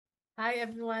Hi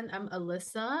everyone, I'm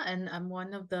Alissa and I'm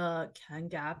one of the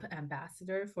CanGap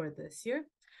ambassador for this year.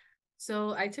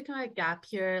 So I took my gap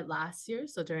year last year,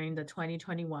 so during the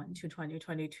 2021 to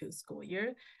 2022 school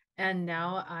year, and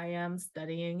now I am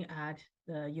studying at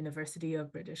the University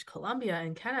of British Columbia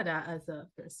in Canada as a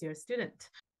first year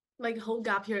student. My whole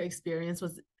gap year experience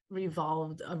was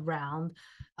revolved around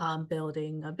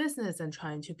building a business and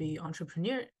trying to be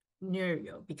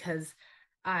entrepreneurial because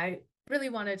I really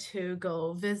wanted to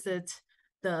go visit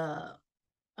the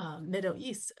Middle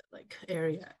East like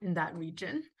area in that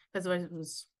region because I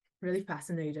was really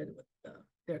fascinated with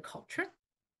their culture.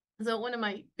 So one of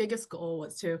my biggest goal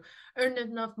was to earn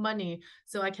enough money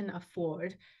so I can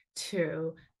afford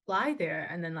to fly there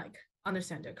and then like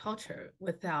understand their culture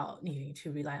without needing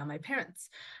to rely on my parents.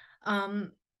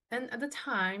 Um, and at the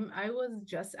time, I was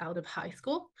just out of high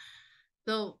school.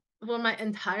 So for my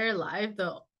entire life,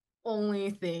 the only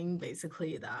thing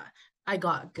basically that I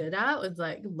got good at was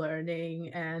like learning,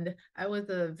 and I was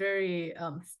a very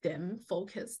STEM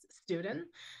focused student.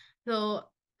 So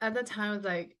at the time, I was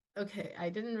like, okay, I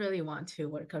didn't really want to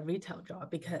work a retail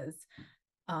job because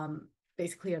um,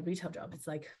 basically a retail job is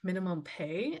like minimum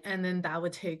pay, and then that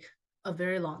would take a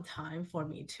very long time for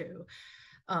me to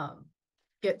um,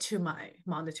 get to my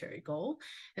monetary goal.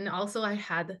 And also, I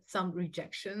had some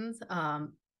rejections.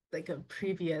 Like a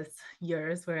previous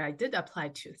years where I did apply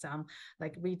to some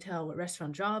like retail or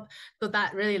restaurant job. So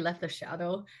that really left a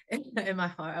shadow in my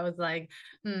heart. I was like,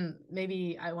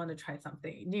 maybe I want to try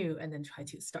something new and then try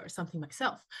to start something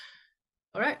myself.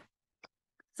 All right.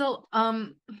 So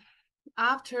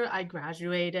after I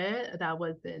graduated, that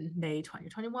was in May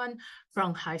 2021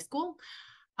 from high school,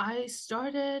 I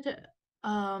started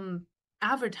um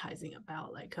advertising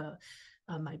about like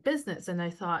my business, and I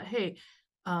thought, hey,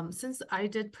 since I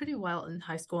did pretty well in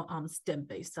high school on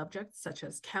STEM-based subjects such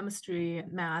as chemistry,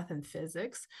 math, and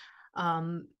physics,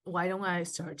 why don't I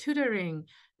start tutoring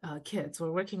kids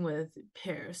or working with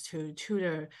pairs to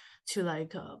tutor to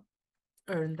like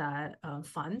earn that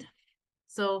fund.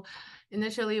 So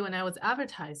initially, when I was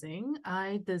advertising,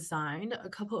 I designed a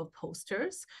couple of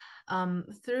posters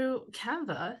through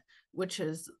which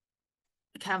is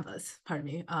pardon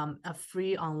me, a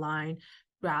free online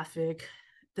graphic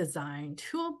design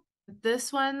tool.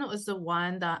 This one was the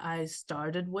one that I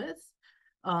started with.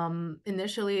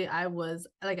 Initially, I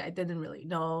didn't really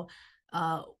know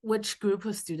which group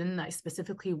of student I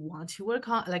specifically want to work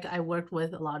on. Like I worked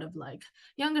with a lot of like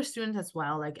younger students as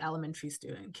well, like elementary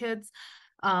student kids.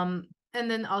 And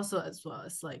then also as well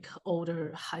as like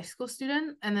older high school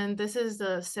student. And then this is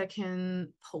the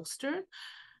second poster,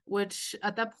 which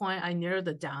at that point I narrowed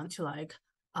it down to like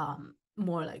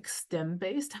more like STEM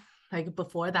based. Like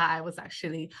before that, I was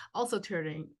actually also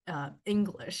tutoring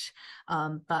English,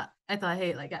 but I thought,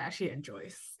 hey, like I actually enjoy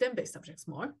STEM based subjects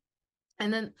more.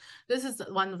 And then this is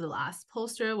one of the last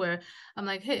poster where I'm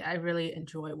like, hey, I really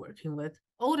enjoy working with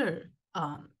older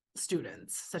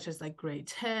students, such as like grade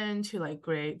 10 to like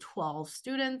grade 12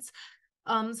 students.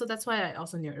 So that's why I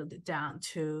also narrowed it down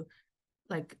to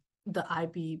like the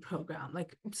IB program,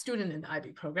 like student in the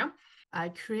IB program. I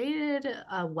created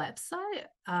a website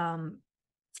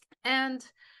and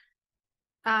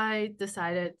I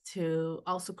decided to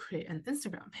also create an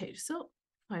Instagram page. So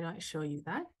why don't I show you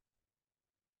that?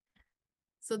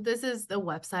 So this is the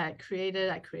website I created.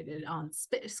 I created it on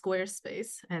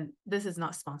Squarespace, and this is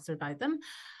not sponsored by them,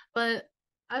 but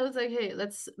I was like, hey,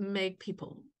 let's make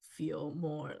people feel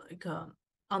more like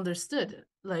understood,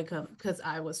 like because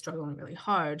I was struggling really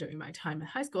hard during my time in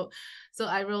high school. So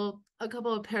I wrote a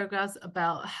couple of paragraphs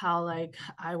about how like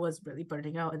I was really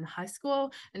burning out in high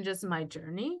school and just my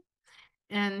journey.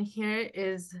 And here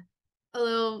is a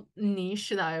little niche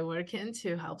that I work in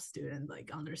to help students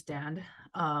like understand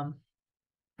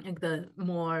like the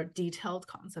more detailed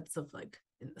concepts of like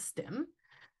in the STEM.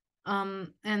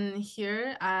 And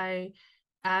here I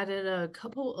added a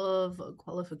couple of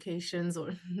qualifications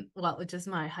or well, just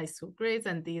my high school grades,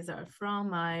 and these are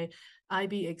from my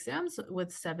IB exams,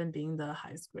 with 7 being the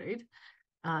highest grade.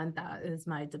 And that is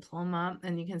my diploma.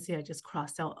 And you can see I just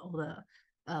crossed out all the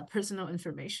personal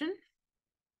information.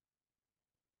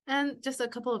 And just a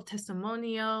couple of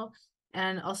testimonial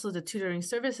and also the tutoring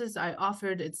services I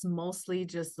offered. It's mostly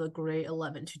just the grade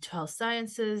 11 to 12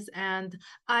 sciences and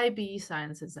IB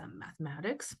sciences and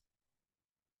mathematics.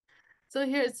 So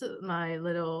here's my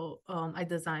little, I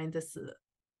designed this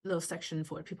little section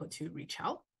for people to reach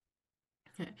out.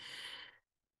 Okay.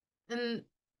 And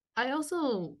I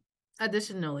also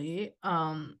additionally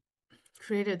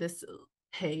created this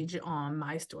page on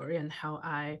my story and how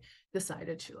I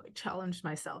decided to like challenge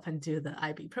myself and do the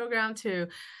IB program to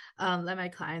let my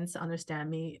clients understand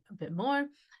me a bit more.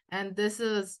 And this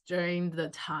is during the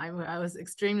time where I was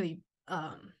extremely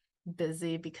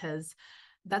busy because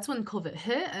that's when COVID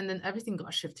hit and then everything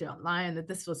got shifted online. And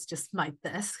this was just my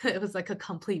desk. It was like a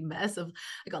complete mess of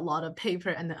like a lot of paper.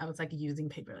 And then I was like using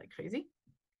paper like crazy.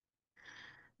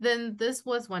 Then this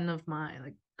was one of my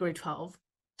like grade 12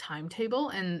 timetable,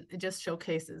 and it just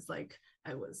showcases like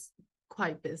I was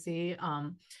quite busy.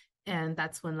 And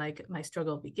that's when like my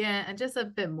struggle began, and just a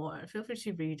bit more. Feel free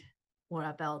to read more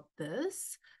about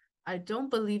this. I don't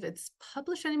believe it's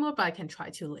published anymore, but I can try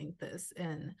to link this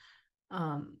in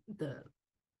the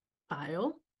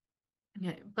bio.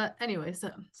 Okay, but anyway,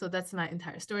 so that's my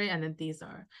entire story, and then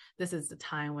this is the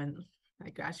time when I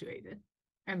graduated,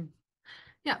 and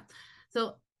yeah,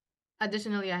 so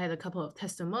additionally, I had a couple of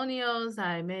testimonials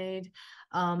I made,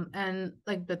 and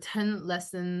like the 10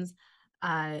 lessons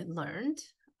I learned.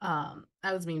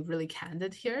 I was being really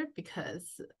candid here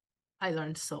because I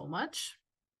learned so much.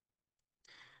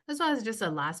 As well as just a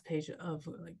last page of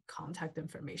like contact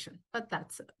information, but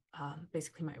that's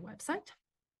basically my website.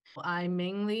 I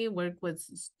mainly work with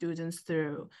students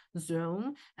through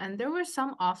Zoom, and there were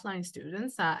some offline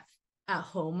students that at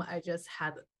home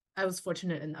I was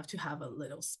fortunate enough to have a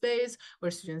little space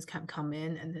where students can come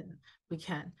in and then we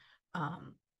can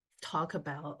talk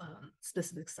about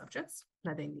specific subjects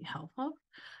that they need help of.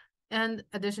 And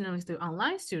additionally, through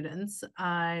online students,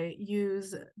 I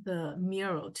use the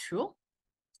Miro tool,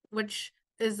 which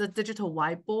is a digital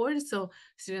whiteboard. So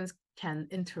students can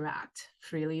interact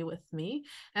freely with me.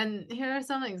 And here are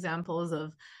some examples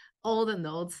of all the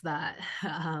notes that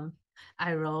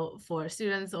I wrote for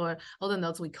students, or all the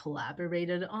notes we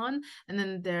collaborated on. And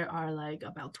then there are like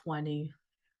about 20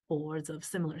 boards of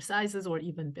similar sizes or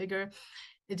even bigger.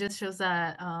 It just shows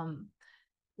that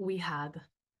we had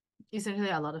essentially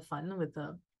a lot of fun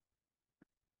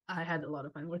I had a lot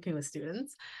of fun working with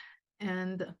students.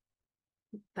 And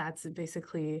that's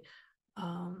basically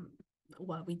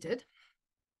what we did.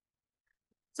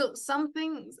 So some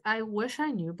things I wish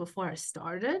I knew before I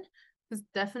started is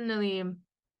definitely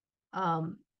I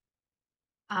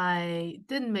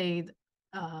did make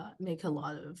a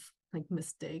lot of like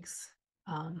mistakes,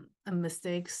 and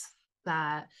mistakes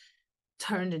that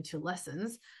turned into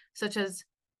lessons, such as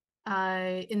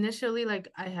I initially like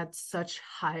I had such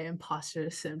high imposter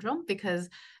syndrome because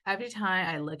every time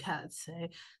I look at, say,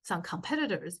 some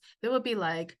competitors, they would be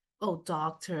like, oh,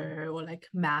 doctor or like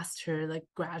master, like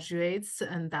graduates,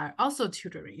 and that are also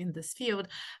tutoring in this field.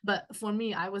 But for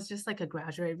me, I was just like a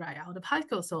graduate right out of high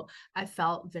school. So I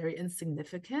felt very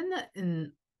insignificant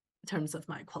in terms of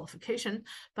my qualification.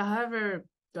 But however,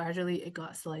 gradually it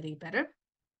got slightly better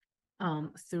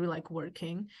through like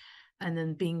working and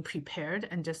then being prepared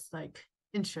and just like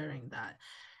ensuring that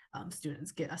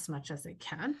students get as much as they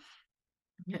can.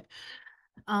 Okay.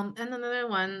 And another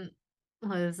one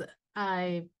was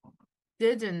I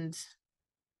didn't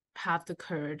have the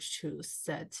courage to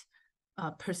set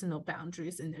personal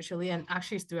boundaries initially, and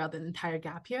actually throughout the entire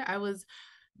gap year, I was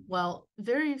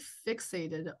very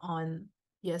fixated on,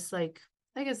 yes, like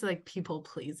I guess like people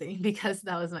pleasing because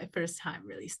that was my first time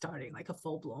really starting like a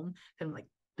full blown kind of like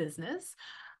business.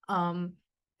 Um,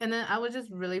 and then I was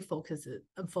just really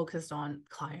focused on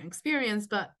client experience,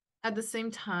 but at the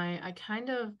same time, I kind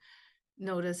of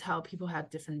noticed how people had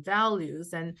different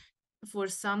values. And for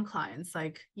some clients,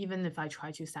 like even if I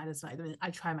try to satisfy them, I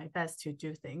try my best to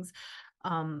do things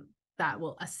that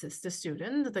will assist the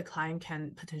student, the client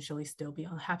can potentially still be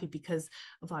unhappy because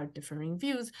of our differing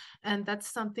views. And that's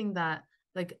something that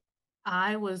like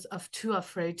I was too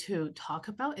afraid to talk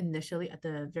about initially at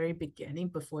the very beginning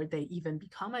before they even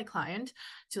become my client,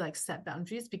 to like set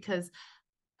boundaries, because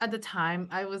at the time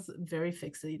I was very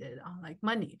fixated on like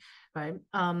money, right?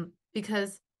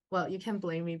 Because well, you can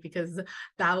blame me because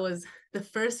that was the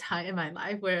first time in my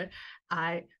life where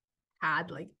I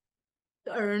had like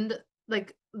earned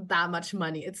like that much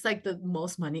money. It's like the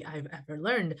most money I've ever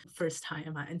learned, first time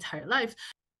in my entire life.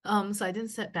 So I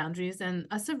didn't set boundaries, and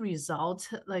as a result,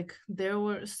 like there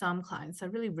were some clients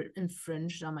that really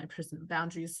infringed on my personal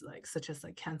boundaries, like such as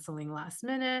like canceling last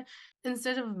minute.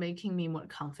 Instead of making me more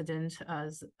confident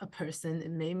as a person,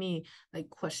 it made me like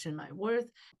question my worth.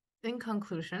 In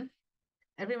conclusion,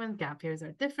 everyone's gap years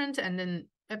are different, and then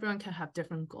everyone can have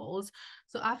different goals.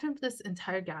 So after this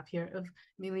entire gap year of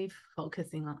mainly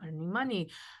focusing on earning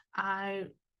money, I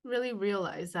really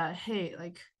realized that, hey,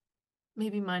 like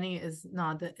maybe money is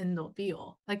not the end all be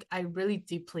all. Like I really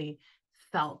deeply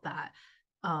felt that,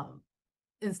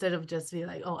 instead of just be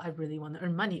like, oh, I really want to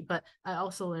earn money, but I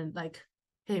also learned like,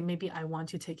 hey, maybe I want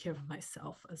to take care of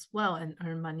myself as well and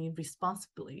earn money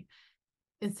responsibly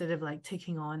instead of like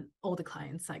taking on all the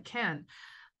clients I can.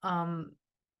 Um,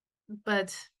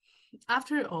 but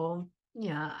after all,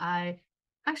 yeah, I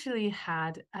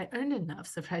earned enough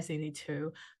surprisingly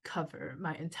to cover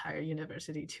my entire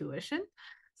university tuition.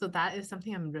 So that is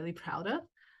something I'm really proud of.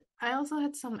 I also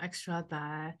had some extra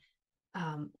that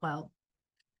well,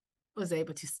 was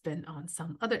able to spend on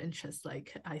some other interests,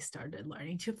 like I started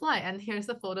learning to fly. And here's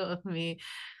a photo of me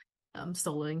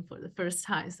soloing for the first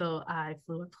time. So I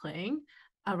flew a plane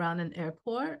around an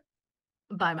airport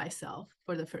by myself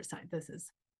for the first time. This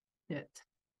is it.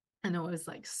 And I was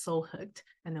like so hooked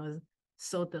and I was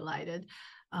so delighted.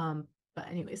 But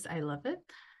anyways, I love it.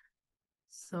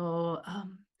 So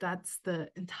that's the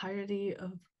entirety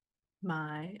of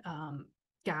my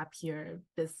gap year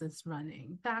business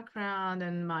running background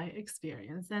and my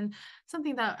experience, and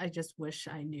something that I just wish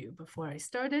I knew before I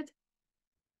started.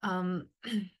 Um,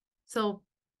 so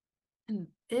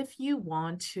if you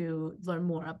want to learn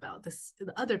more about this,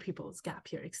 the other people's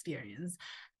gap year experience,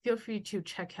 feel free to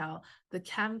check out the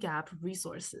CanGap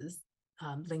resources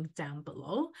linked down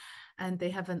below. And they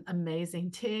have an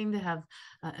amazing team. They have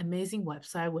an amazing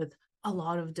website with a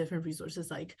lot of different resources,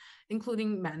 like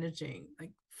including managing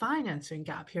like financing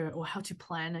gap year or how to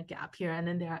plan a gap year. And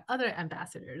then there are other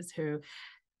ambassadors who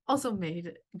also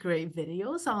made great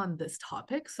videos on this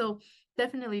topic. So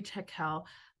definitely check out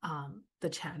the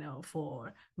channel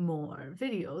for more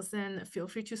videos, and feel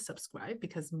free to subscribe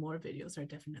because more videos are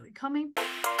definitely coming.